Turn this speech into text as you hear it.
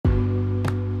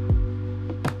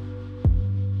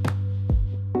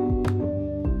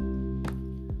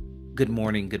good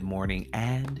morning,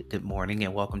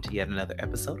 and welcome to yet another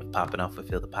episode of Popping Off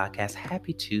Fulfill the Podcast.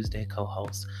 Happy Tuesday,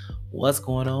 co-host. What's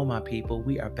going on, my people?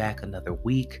 We are back another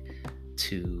week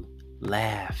to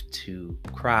laugh, to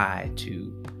cry,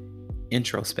 to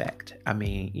introspect.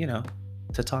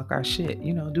 To talk our shit,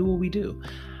 do what we do.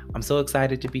 I'm so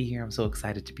excited to be here. I'm so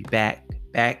excited to be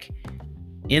back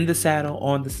in the saddle,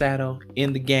 on the saddle,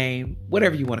 in the game,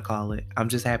 whatever you want to call it. I'm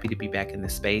just happy to be back in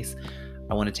this space.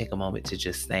 I want to take a moment to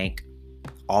just thank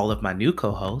all of my new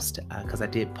co-hosts because I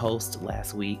did post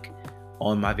last week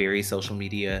on my various social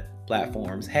media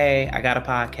platforms. Hey, I got a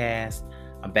podcast.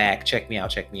 I'm back. Check me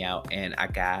out. And I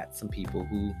got some people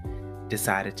who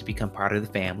decided to become part of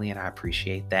the family, and I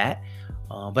appreciate that.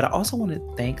 But I also want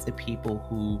to thank the people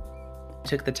who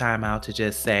took the time out to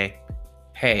just say,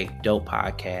 hey, dope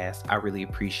podcast. I really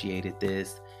appreciated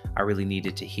this. I really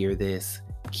needed to hear this.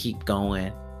 Keep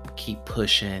going. Keep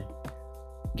pushing.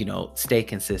 Stay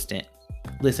consistent.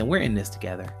 Listen, we're in this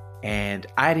together. And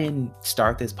I didn't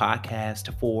start this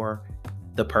podcast for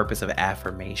the purpose of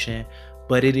affirmation,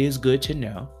 but it is good to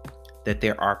know that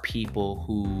there are people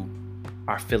who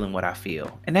are feeling what I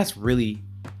feel. And that's really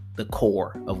the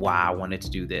core of why I wanted to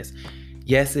do this.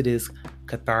 Yes, it is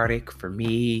cathartic for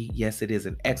me. Yes, it is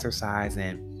an exercise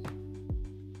in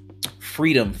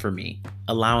freedom for me,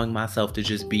 allowing myself to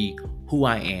just be who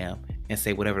I am and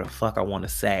say whatever the fuck I want to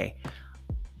say.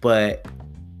 But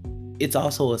it's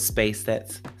also a space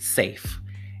that's safe.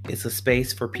 It's a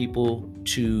space for people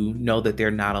to know that they're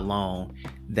not alone,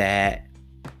 that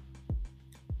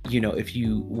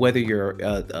whether you're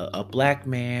a black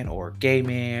man or a gay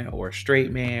man or a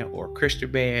straight man or a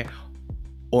Christian man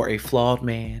or a flawed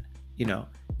man,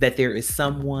 that there is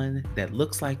someone that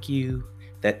looks like you,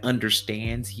 that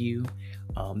understands you,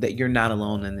 that you're not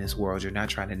alone in this world. You're not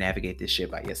trying to navigate this shit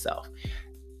by yourself.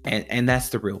 And that's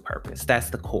the real purpose. That's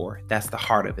the core. That's the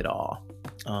heart of it all.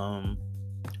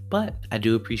 But I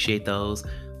do appreciate those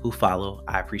who follow.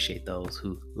 I appreciate those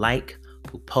who like,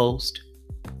 who post,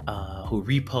 who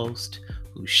repost,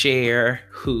 who share,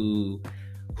 who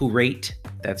rate.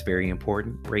 That's very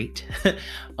important. Rate.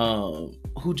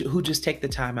 Who just take the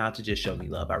time out to just show me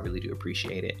love. I really do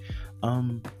appreciate it.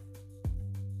 I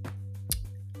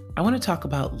want to talk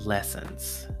about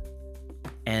lessons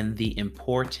and the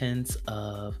importance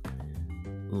of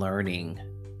learning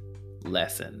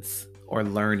lessons or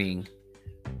learning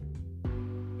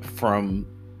from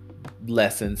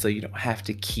lessons so you don't have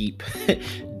to keep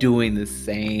doing the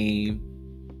same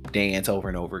dance over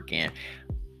and over again.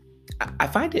 I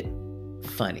find it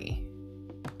funny.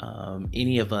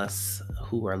 Any of us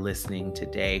who are listening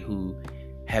today who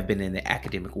have been in the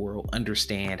academic world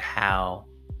understand how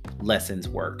lessons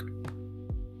work.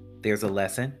 There's a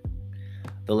lesson.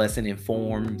 The lesson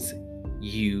informs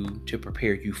you to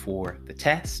prepare you for the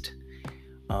test.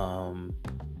 And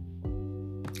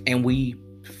we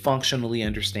functionally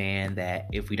understand that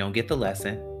if we don't get the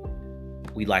lesson,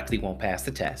 we likely won't pass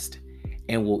the test.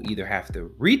 And we'll either have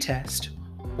to retest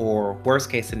or, worst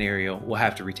case scenario, we'll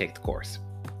have to retake the course.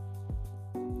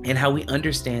 And how we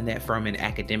understand that from an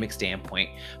academic standpoint,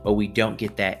 but we don't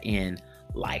get that in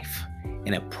life,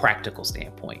 in a practical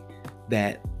standpoint,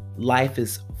 that life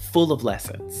is full of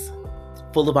lessons,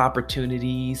 full of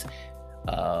opportunities,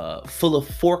 full of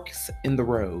forks in the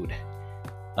road,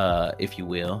 if you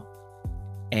will,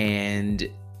 and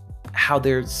how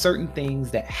there's certain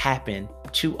things that happen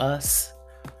to us,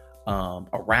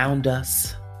 around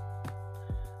us,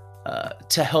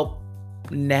 to help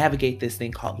navigate this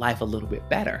thing called life a little bit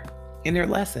better. And they're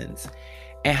lessons.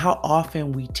 And how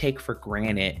often we take for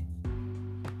granted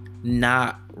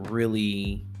not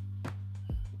really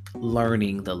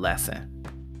learning the lesson.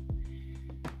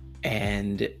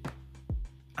 And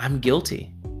I'm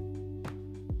guilty.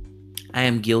 I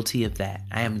am guilty of that.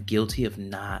 I am guilty of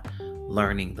not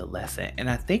learning the lesson. And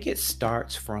I think it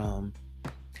starts from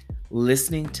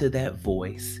listening to that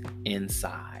voice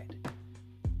inside.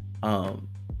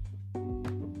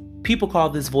 People call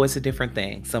this voice a different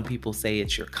thing. Some people say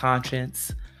it's your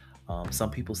conscience. Some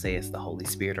people say it's the Holy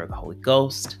Spirit or the Holy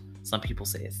Ghost. Some people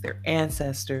say it's their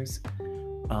ancestors.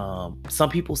 Some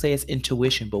people say it's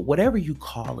intuition, but whatever you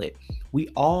call it, we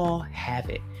all have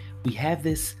it. We have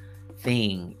this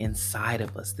thing inside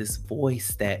of us, this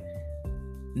voice that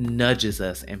nudges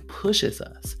us and pushes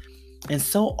us. And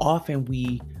so often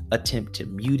we attempt to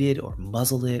mute it or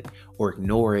muzzle it or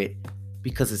ignore it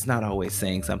because it's not always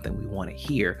saying something we want to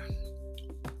hear.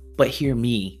 But hear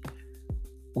me,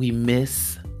 we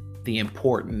miss the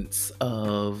importance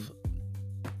of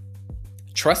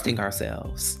trusting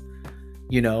ourselves.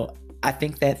 I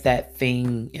think that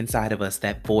thing inside of us,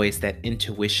 that voice, that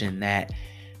intuition, that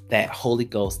that Holy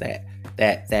Ghost,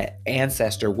 that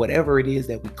ancestor, whatever it is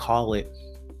that we call it,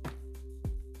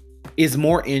 is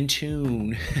more in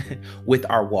tune with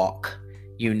our walk,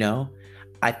 you know?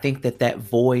 I think that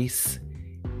voice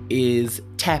is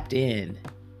tapped in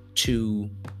to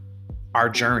our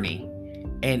journey,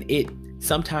 and it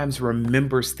sometimes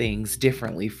remembers things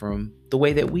differently from the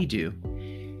way that we do.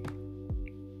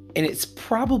 And it's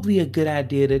probably a good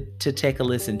idea to take a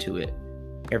listen to it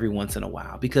every once in a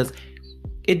while, because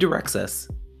it directs us.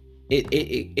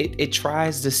 It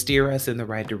tries to steer us in the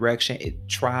right direction. It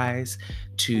tries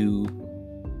to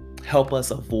help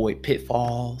us avoid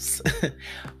pitfalls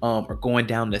or going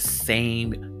down the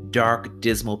same dark,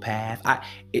 dismal path.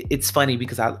 It's funny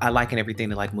because I liken everything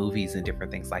to like movies and different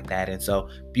things like that. And so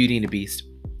Beauty and the Beast,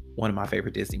 one of my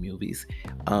favorite Disney movies.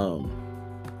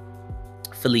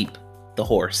 Philippe, the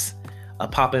horse.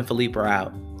 Papa and Philippe are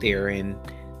out. They're in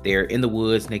the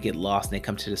woods and they get lost and they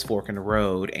come to this fork in the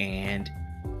road, and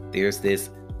there's this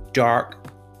dark,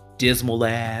 dismal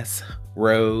ass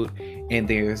road, and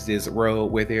there's this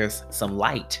road where there's some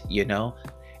light, you know?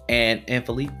 And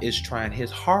Philippe is trying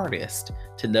his hardest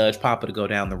to nudge Papa to go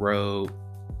down the road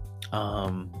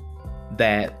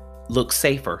that looks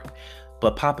safer.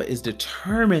 But Papa is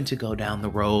determined to go down the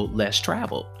road less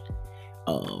traveled.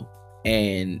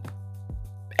 And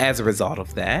as a result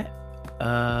of that,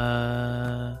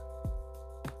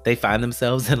 they find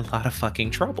themselves in a lot of fucking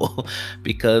trouble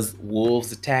because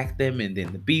wolves attack them, and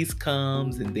then the beast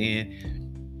comes, and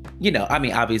then, you know, I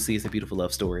mean, obviously it's a beautiful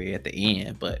love story at the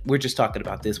end, but we're just talking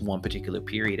about this one particular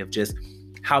period of just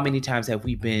how many times have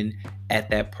we been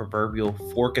at that proverbial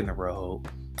fork in the road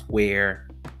where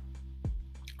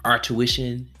our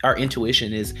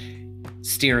intuition is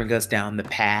steering us down the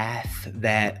path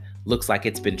that looks like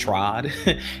it's been trod,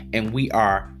 and we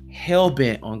are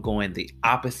hell-bent on going the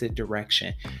opposite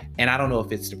direction. And I don't know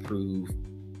if it's to prove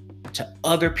to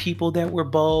other people that we're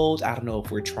bold. I don't know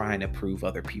if we're trying to prove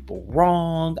other people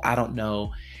wrong. I don't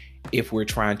know if we're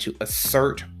trying to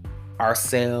assert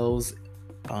ourselves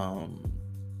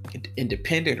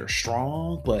independent or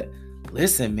strong. But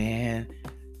listen, man,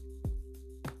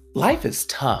 life is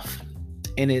tough,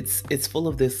 and it's full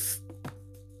of this.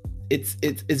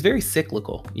 It's very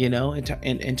cyclical, you know,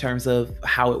 in terms of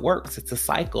how it works. It's a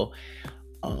cycle.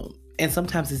 And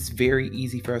sometimes it's very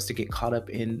easy for us to get caught up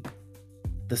in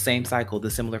the same cycle,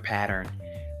 the similar pattern,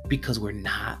 because we're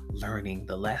not learning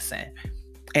the lesson.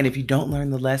 And if you don't learn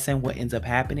the lesson, what ends up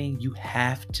happening? You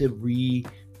have to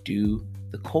redo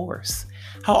the course.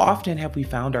 How often have we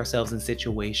found ourselves in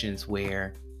situations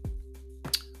where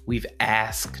we've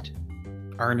asked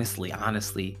earnestly,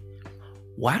 honestly,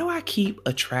 why do I keep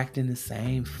attracting the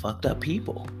same fucked up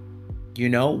people? You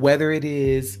know, whether it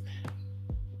is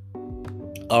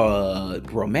a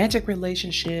romantic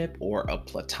relationship or a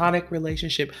platonic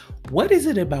relationship, what is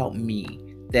it about me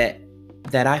that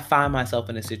I find myself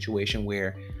in a situation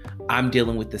where I'm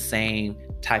dealing with the same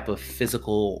type of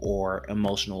physical or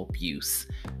emotional abuse?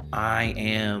 I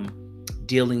am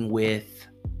dealing with,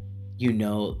 you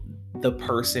know, the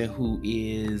person who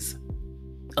is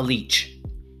a leech,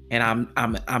 and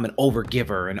I'm an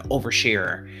overgiver and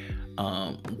oversharer.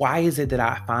 Why is it that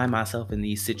I find myself in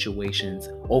these situations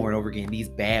over and over again? These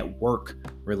bad work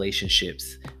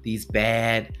relationships, these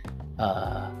bad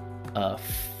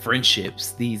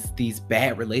friendships, these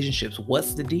bad relationships.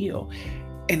 What's the deal?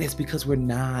 And it's because we're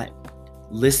not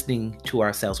listening to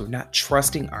ourselves. We're not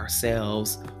trusting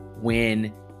ourselves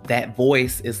when that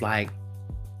voice is like,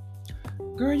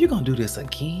 "Girl, you gonna do this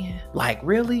again? Like,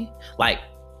 really? Like,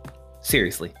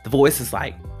 seriously." The voice is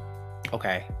like,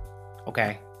 okay.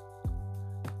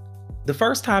 The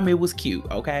first time it was cute,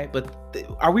 okay? But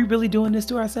are we really doing this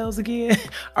to ourselves again?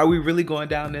 Are we really going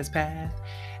down this path?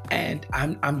 And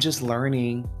I'm just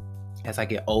learning as I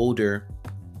get older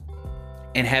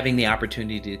and having the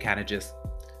opportunity to kind of just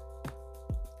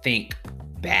think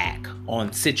back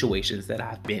on situations that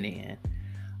I've been in.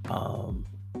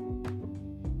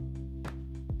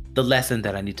 The lesson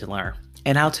that I need to learn.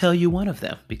 And I'll tell you one of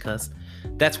them, because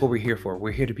that's what we're here for.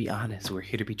 We're here to be honest. We're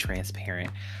here to be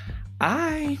transparent.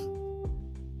 I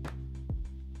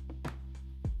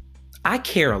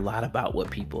care a lot about what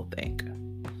people think.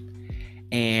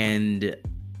 And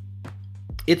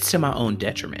it's to my own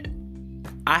detriment.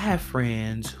 I have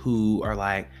friends who are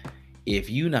like, if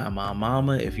you not my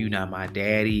mama, if you not my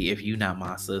daddy, if you not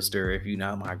my sister, if you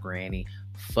not my granny,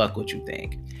 fuck what you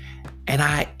think. And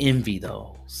I envy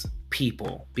those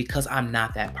people because I'm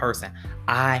not that person.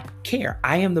 I care.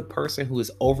 I am the person who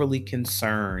is overly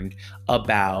concerned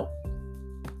about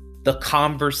the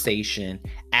conversation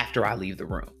after I leave the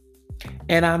room.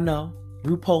 And I know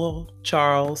RuPaul,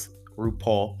 Charles,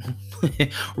 RuPaul.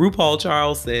 RuPaul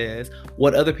Charles says,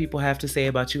 what other people have to say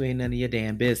about you ain't none of your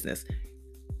damn business.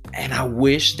 And I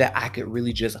wish that I could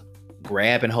really just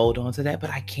grab and hold on to that, but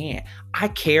I can't. I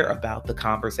care about the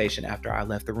conversation after I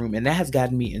left the room. And that has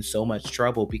gotten me in so much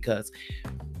trouble because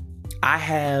I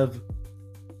have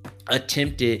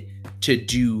attempted to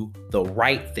do the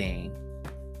right thing,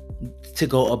 to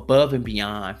go above and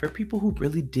beyond for people who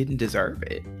really didn't deserve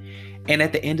it. And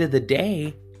at the end of the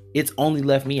day, it's only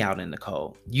left me out in the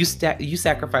cold. You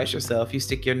sacrifice yourself, you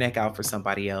stick your neck out for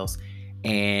somebody else,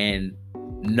 and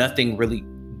nothing really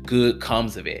good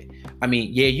comes of it. I mean,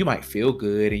 yeah, you might feel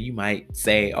good and you might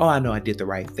say, oh, I know I did the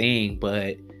right thing.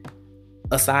 But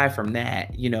aside from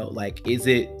that, like,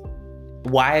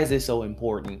 why is it so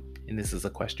important? And this is a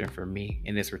question for me,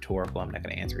 and it's rhetorical. I'm not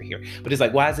going to answer it here, but it's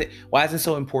like, why is it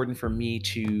so important for me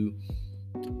to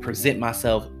present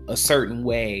myself a certain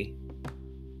way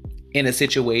in a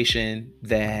situation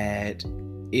that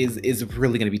is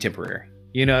really going to be temporary?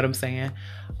 You know what I'm saying?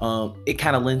 It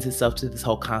kind of lends itself to this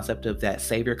whole concept of that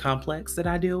savior complex that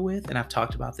I deal with. And I've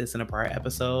talked about this in a prior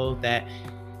episode,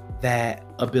 that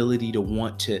ability to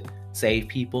want to save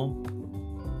people.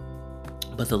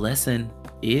 But the lesson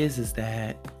is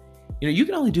that, you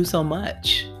can only do so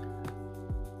much.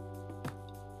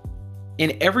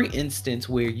 In every instance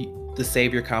where the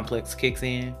savior complex kicks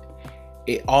in,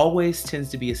 it always tends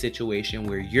to be a situation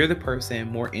where you're the person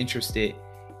more interested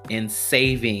in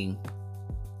saving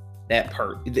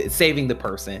the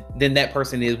person than that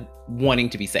person is wanting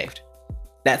to be saved.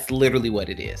 That's literally what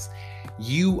it is.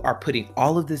 You are putting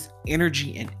all of this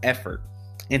energy and effort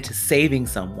into saving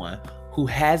someone who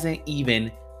hasn't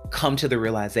even come to the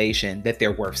realization that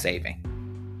they're worth saving.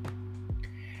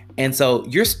 And so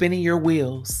you're spinning your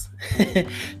wheels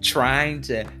trying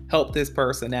to help this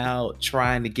person out,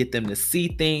 trying to get them to see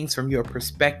things from your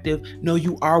perspective. No,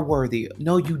 you are worthy.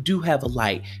 No, you do have a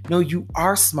light. No, you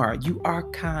are smart. You are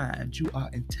kind. You are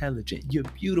intelligent. You're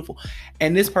beautiful.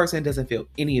 And this person doesn't feel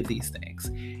any of these things.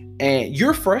 And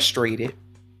you're frustrated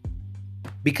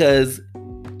because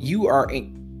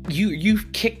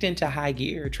you've kicked into high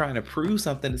gear trying to prove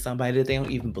something to somebody that they don't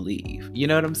even believe. You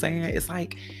know what I'm saying? It's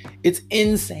like, it's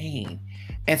insane.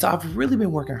 And so I've really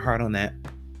been working hard on that.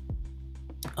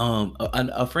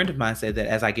 A friend of mine said that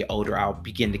as I get older, I'll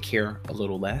begin to care a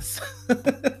little less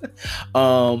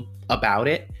about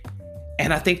it.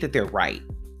 And I think that they're right.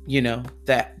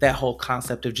 That whole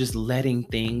concept of just letting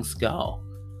things go.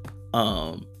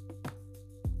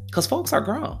 Because folks are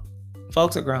grown.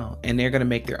 Folks are grown and they're going to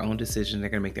make their own decisions. They're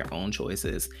going to make their own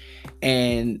choices.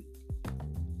 And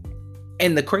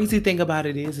the crazy thing about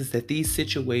it is that these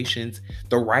situations,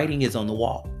 the writing is on the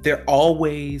wall. They're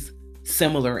always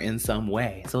similar in some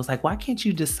way. So it's like, why can't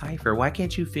you decipher? Why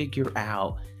can't you figure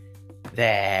out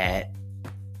that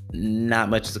not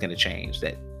much is going to change,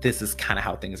 that this is kind of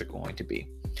how things are going to be?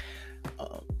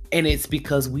 And it's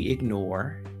because we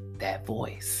ignore that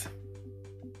voice.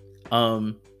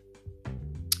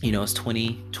 It's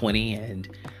 2020 and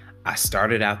I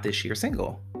started out this year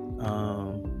single,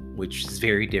 which is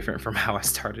very different from how I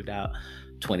started out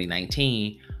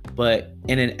 2019, but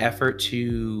in an effort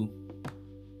to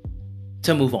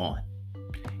move on.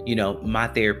 My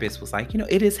therapist was like,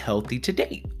 it is healthy to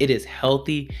date. It is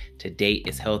healthy to date.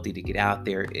 It's healthy to get out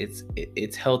there.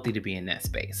 It's healthy to be in that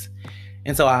space.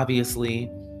 And so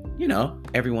obviously,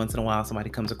 every once in a while somebody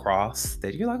comes across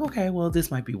that you're like, okay, well,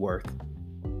 this might be worth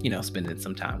spending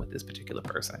some time with this particular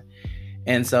person.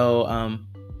 And so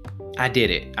I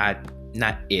did it.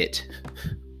 Let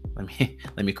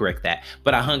me correct that.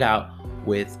 But I hung out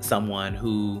with someone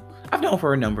who I've known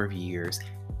for a number of years,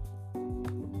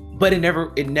 but it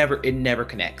never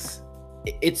connects.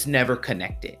 It's never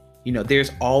connected.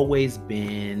 There's always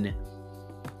been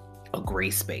a gray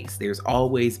space. There's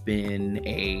always been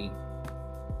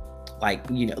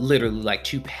literally like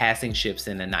two passing ships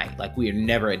in the night. Like we are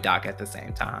never at dock at the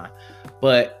same time.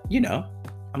 But,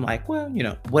 I'm like, well,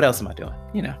 what else am I doing?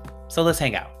 So let's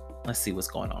hang out. Let's see what's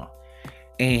going on.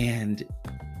 And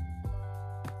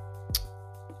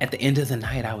at the end of the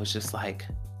night, I was just like,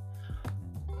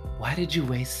 why did you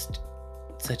waste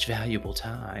such valuable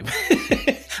time?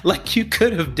 Like you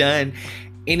could have done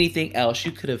anything else.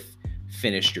 You could have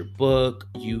finished your book.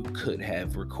 You could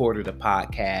have recorded a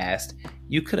podcast.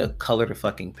 You could have colored a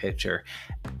fucking picture.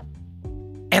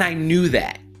 And I knew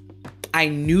that.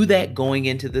 Going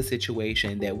into the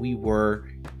situation that we were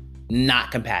not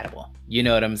compatible. You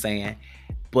know what I'm saying?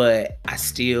 But I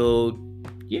still,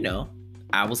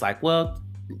 I was like, well,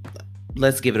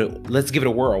 let's give it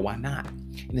a whirl. Why not?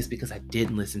 And it's because I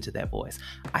didn't listen to that voice.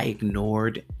 I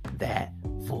ignored that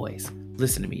voice.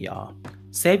 Listen to me, y'all.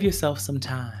 Save yourself some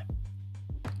time.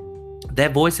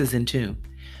 That voice is in tune.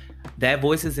 That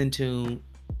voice is in tune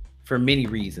for many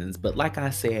reasons. But like I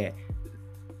said,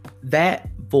 that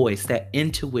voice, that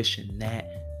intuition,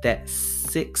 that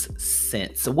sixth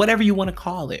sense, so whatever you want to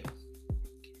call it,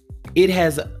 it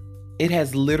has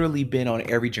literally been on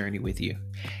every journey with you.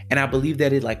 And I believe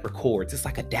that it like records. It's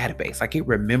like a database. Like it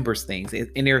remembers things.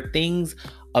 And there are things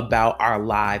about our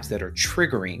lives that are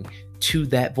triggering to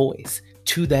that voice,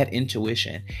 to that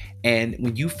intuition. And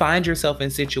when you find yourself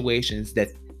in situations that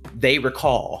they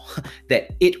recall, that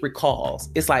it recalls,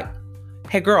 it's like,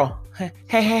 hey girl,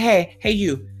 hey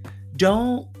you,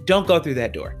 don't go through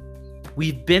that door.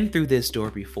 We've been through this door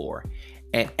before.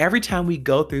 And every time we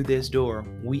go through this door,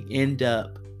 we end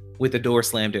up with a door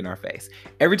slammed in our face.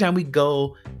 Every time we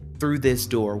go through this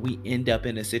door, we end up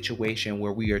in a situation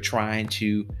where we are trying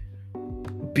to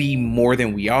be more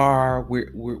than we are.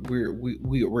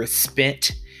 We're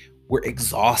spent. We're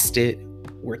exhausted.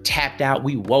 We're tapped out.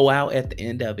 We woe out at the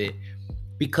end of it,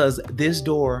 because this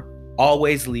door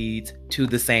always leads to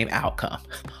the same outcome.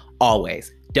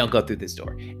 Always. Don't go through this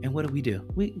door. And what do?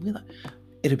 We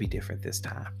it'll be different this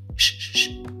time. Shh.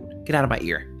 Get out of my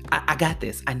ear. I got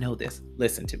this. I know this.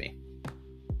 Listen to me.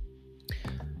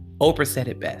 Oprah said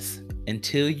it best.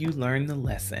 Until you learn the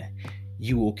lesson,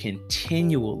 you will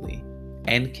continuously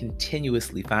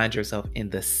find yourself in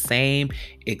the same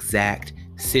exact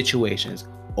situations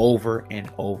over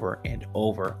and over and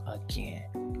over again.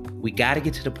 We got to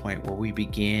get to the point where we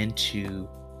begin to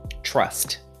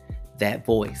trust that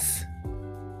voice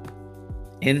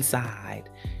inside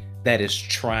that is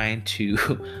trying to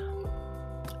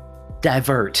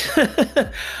divert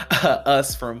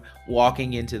us from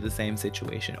walking into the same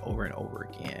situation over and over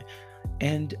again.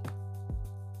 And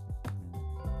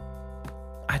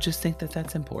I just think that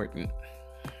that's important,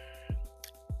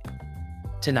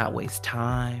 to not waste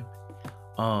time.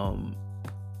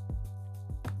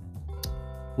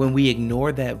 When we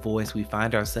ignore that voice, we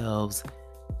find ourselves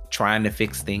trying to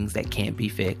fix things that can't be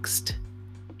fixed,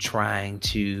 trying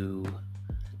to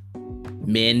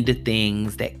mend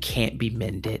things that can't be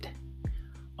mended.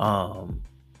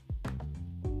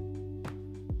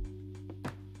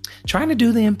 Trying to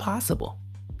do the impossible.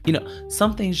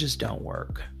 Some things just don't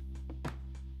work.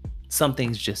 Some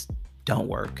things just don't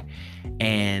work.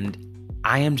 And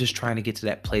I am just trying to get to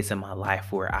that place in my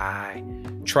life where I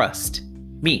trust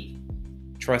me.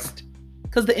 Trust,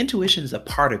 because the intuition is a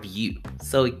part of you,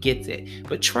 so it gets it.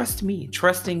 But trust me,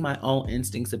 trusting my own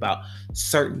instincts about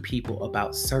certain people,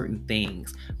 about certain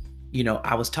things.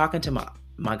 I was talking to my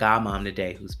godmom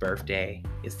today, whose birthday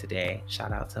is today.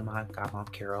 Shout out to my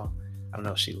godmom, Carol. I don't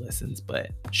know if she listens, but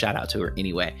shout out to her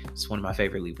anyway. It's one of my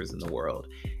favorite Libras in the world.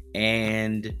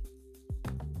 And,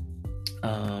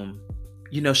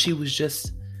 she was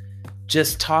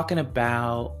just talking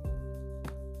about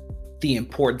the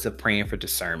importance of praying for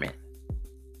discernment.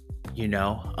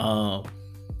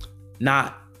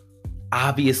 Not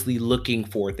obviously looking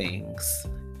for things,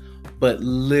 but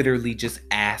literally just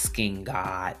asking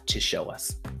God to show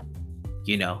us,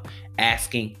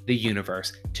 asking the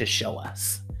universe to show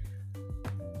us,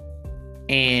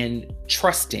 and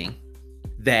trusting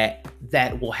that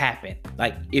will happen.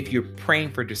 Like if you're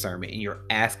praying for discernment and you're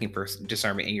asking for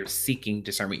discernment and you're seeking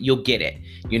discernment, you'll get it,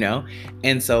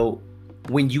 And so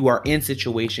when you are in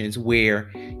situations where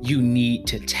you need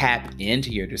to tap into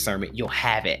your discernment, you'll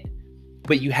have it.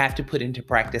 But you have to put into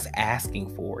practice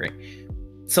asking for it,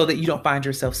 so that you don't find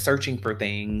yourself searching for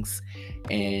things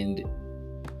and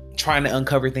trying to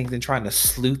uncover things and trying to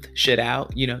sleuth shit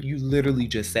out. You literally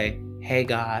just say, hey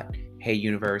God, hey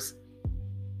universe,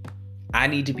 I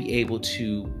need to be able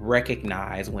to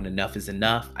recognize when enough is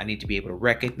enough. I need to be able to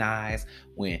recognize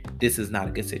when this is not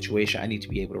a good situation. I need to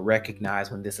be able to recognize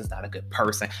when this is not a good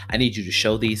person. I need you to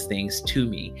show these things to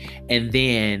me. And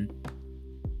then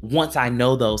once I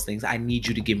know those things, I need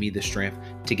you to give me the strength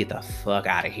to get the fuck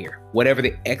out of here. Whatever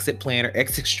the exit plan or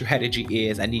exit strategy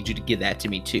is, I need you to give that to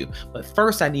me too. But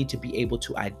first, I need to be able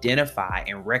to identify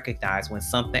and recognize when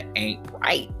something ain't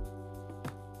right.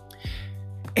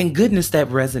 And goodness, that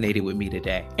resonated with me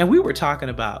today. And we were talking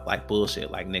about like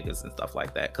bullshit, like niggas and stuff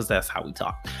like that, because that's how we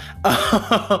talk.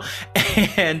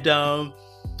 And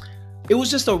it was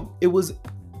just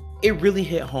it really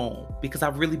hit home, because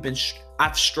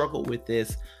I've struggled with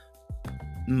this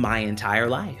my entire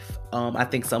life. I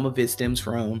think some of it stems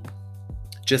from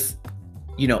just,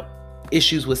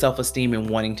 issues with self-esteem and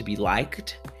wanting to be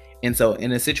liked. And so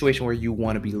in a situation where you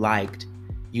want to be liked,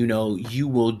 you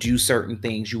will do certain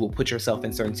things. You will put yourself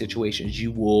in certain situations.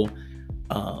 You will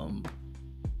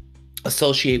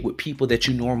associate with people that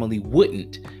you normally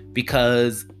wouldn't,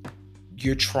 because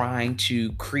you're trying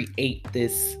to create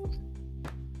this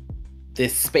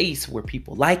this space where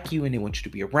people like you and they want you to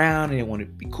be around and they want to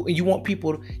be cool. And you want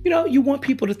people to, you want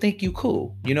people to think you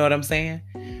cool. You know what I'm saying?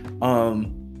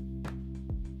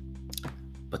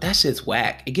 But that shit's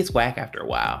whack. It gets whack after a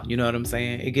while. You know what I'm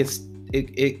saying?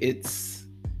 It's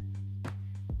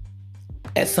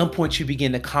at some point you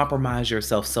begin to compromise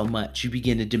yourself so much. You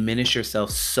begin to diminish yourself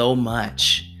so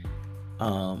much.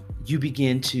 You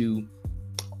begin to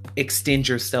extend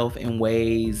yourself in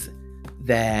ways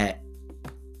that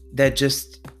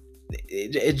just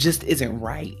isn't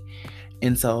right.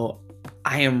 And so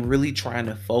I am really trying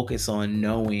to focus on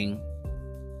knowing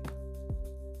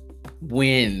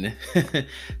when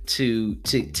to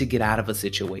get out of a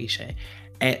situation.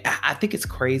 And I think it's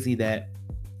crazy that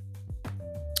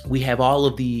we have all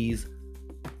of these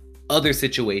other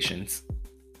situations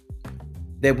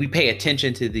that we pay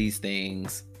attention to these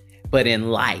things, but in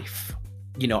life,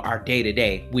 our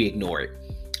day-to-day, we ignore it.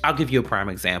 I'll give you a prime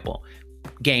example.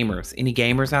 Gamers. Any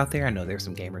gamers out there? I know there's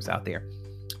some gamers out there.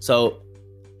 So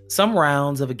some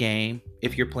rounds of a game,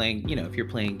 if you're playing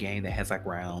a game that has like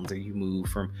rounds, or you move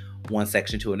from one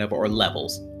section to another, or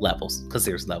levels, because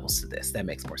there's levels to this. That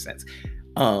makes more sense.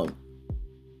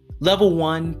 Level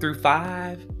 1 through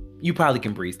 5, you probably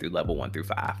can breeze through level 1 through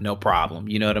 5. No problem.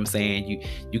 You know what I'm saying?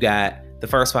 You got the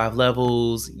first 5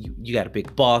 levels, you got a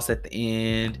big boss at the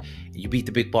end, you beat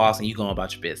the big boss and you go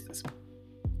about your business.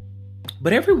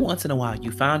 But every once in a while,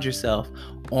 you found yourself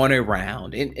on a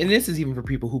round, and this is even for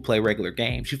people who play regular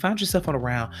games, you found yourself on a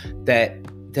round that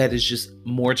is just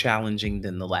more challenging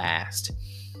than the last.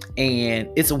 And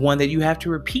it's one that you have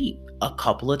to repeat a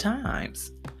couple of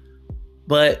times.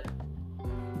 But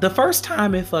the first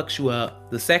time it fucks you up,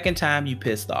 the second time you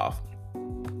pissed off.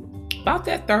 About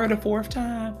that third or fourth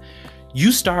time,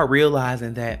 you start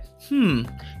realizing that,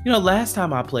 last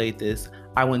time I played this,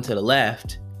 I went to the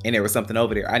left and there was something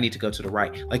over there. I need to go to the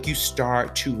right. Like, you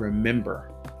start to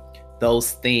remember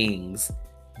those things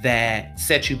that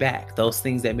set you back, those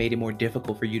things that made it more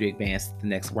difficult for you to advance to the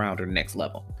next round or the next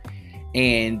level.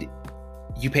 And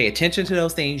you pay attention to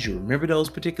those things, you remember those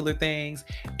particular things,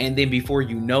 and then before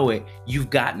you know it, you've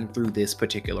gotten through this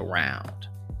particular round.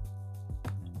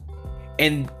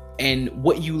 And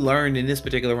what you learned in this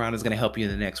particular round is going to help you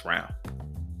in the next round.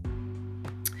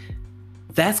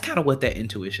 That's kind of what that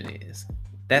intuition is.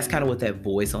 That's kind of what that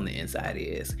voice on the inside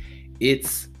is.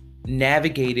 It's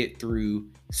navigated through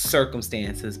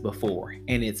circumstances before,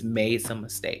 and it's made some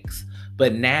mistakes.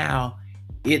 But now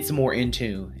it's more in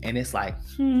tune, and it's like,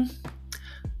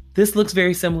 this looks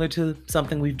very similar to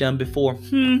something we've done before.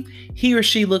 He or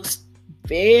she looks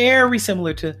very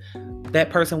similar to that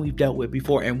person we've dealt with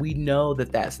before, and we know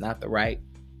that that's not the right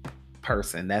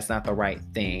person. That's not the right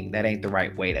thing. That ain't the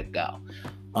right way to go.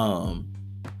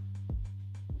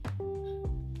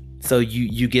 So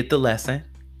you get the lesson,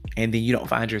 and then you don't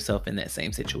find yourself in that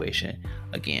same situation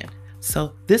again.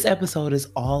 So this episode is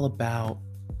all about,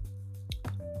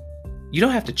 you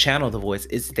don't have to channel the voice.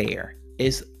 It's there.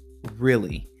 It's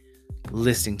really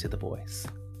listening to the voice,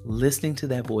 listening to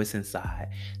that voice inside,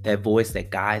 that voice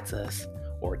that guides us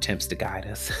or attempts to guide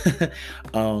us,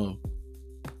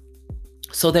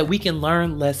 so that we can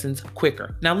learn lessons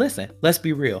quicker. Now listen, let's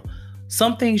be real.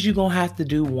 Some things you're going to have to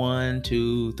do 1,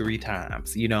 2, 3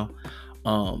 times,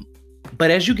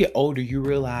 but as you get older, you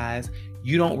realize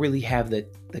you don't really have the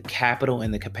capital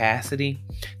and the capacity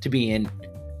to be in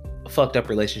fucked up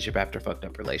relationship after fucked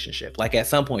up relationship. Like, at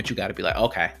some point you got to be like,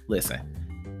 okay, listen,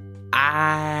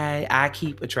 I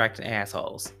keep attracting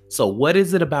assholes. So what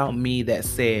is it about me that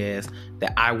says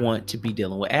that I want to be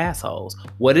dealing with assholes?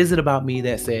 What is it about me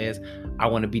that says I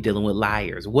want to be dealing with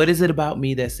liars? What is it about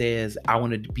me that says I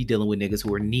want to be dealing with niggas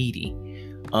who are needy?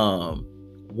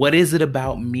 What is it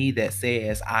about me that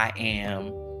says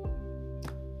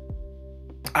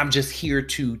I'm just here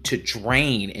to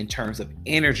drain in terms of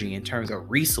energy, in terms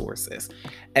of resources?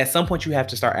 At some point, you have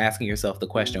to start asking yourself the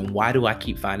question, why do I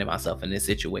keep finding myself in this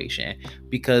situation?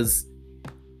 Because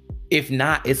if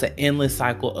not, it's an endless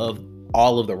cycle of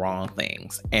all of the wrong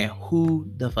things. And who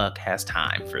the fuck has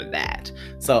time for that?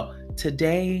 So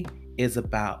today is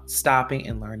about stopping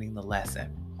and learning the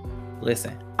lesson.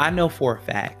 Listen, I know for a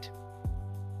fact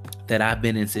that I've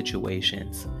been in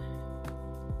situations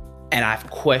and I've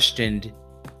questioned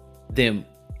them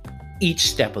each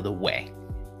step of the way,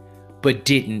 but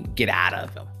didn't get out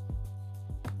of them.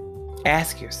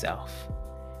 Ask yourself,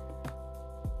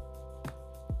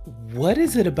 what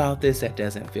is it about this that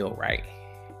doesn't feel right?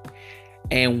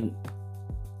 And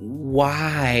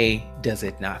why does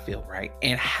it not feel right?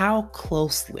 And how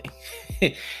closely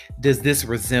does this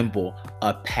resemble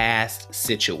a past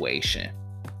situation?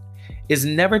 It's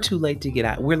never too late to get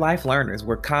out. We're life learners.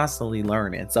 We're constantly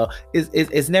learning. So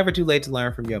it's never too late to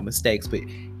learn from your mistakes, but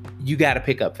you got to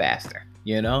pick up faster,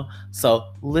 you know? So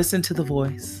listen to the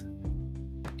voice,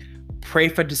 pray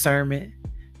for discernment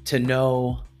to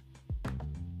know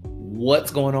what's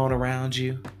going on around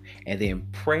you, and then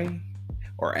pray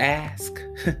or ask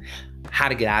how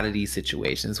to get out of these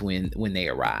situations when they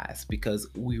arise, because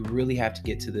we really have to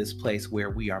get to this place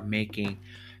where we are making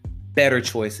better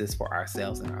choices for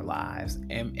ourselves and our lives.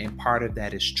 And part of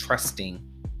that is trusting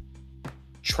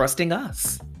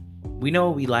us. We know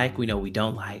what we like, we know what we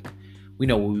don't like, we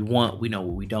know what we want, we know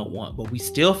what we don't want, but we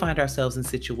still find ourselves in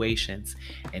situations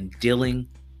and dealing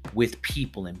with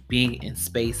people and being in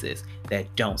spaces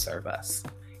that don't serve us.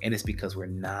 And it's because we're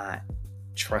not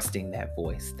trusting that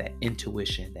voice, that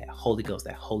intuition, that Holy Ghost,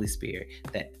 that Holy Spirit,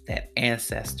 that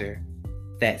ancestor,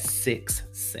 that sixth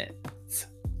sense.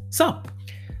 So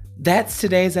that's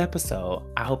today's episode.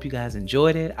 I hope you guys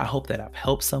enjoyed it. I hope that I've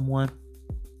helped someone.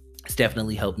 It's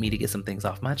definitely helped me to get some things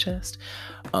off my chest.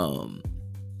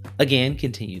 Again,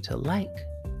 continue to like,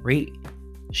 rate,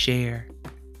 share,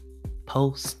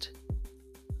 post.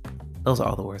 Those are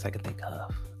all the words I can think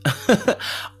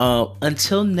of.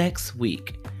 Until next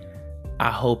week,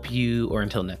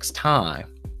 until next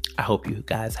time, I hope you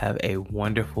guys have a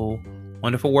wonderful,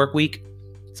 wonderful work week.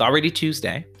 It's already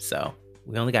Tuesday, so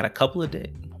we only got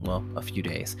a few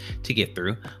days to get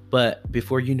through. But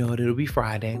before you know it, it'll be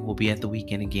Friday. We'll be at the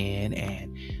weekend again,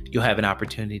 and you'll have an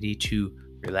opportunity to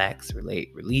relax,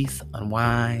 relate, release,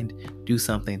 unwind, do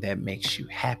something that makes you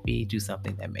happy, do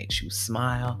something that makes you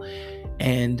smile.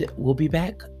 And we'll be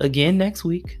back again next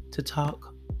week to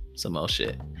talk some more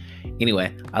shit.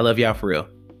 Anyway, I love y'all for real.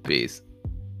 Peace.